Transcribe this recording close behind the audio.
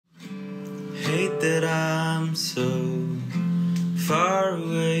Hate that I'm so far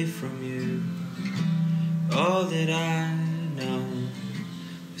away from you. All that I know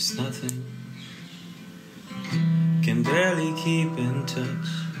is nothing. Can barely keep in touch,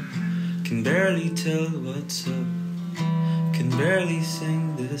 can barely tell what's up, can barely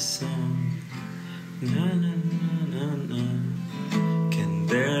sing this song. Na na na na na. Can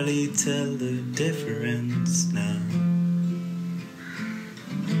barely tell the difference now.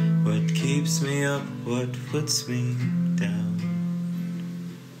 What keeps me up, what puts me down?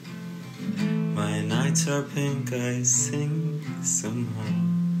 My nights are pink, I sing somehow.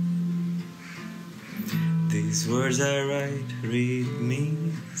 These words I write read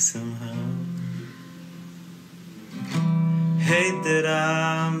me somehow. Hate that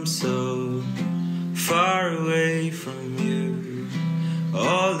I'm so far away from you.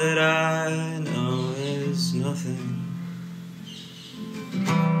 All that I know is nothing.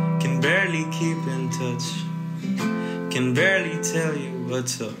 Can barely keep in touch, can barely tell you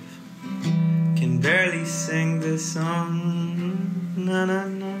what's up, can barely sing this song. Na na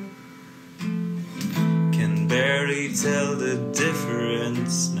na. Can barely tell the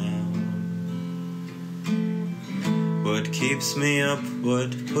difference now. What keeps me up,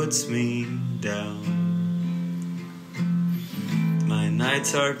 what puts me down? My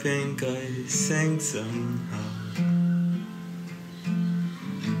nights are pink, I sing somehow.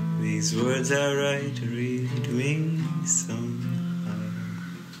 These words I write read me somehow.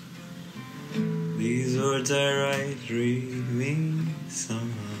 These words I write read me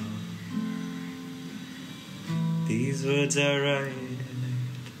somehow. These words I write,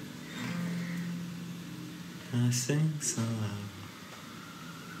 I sing somehow.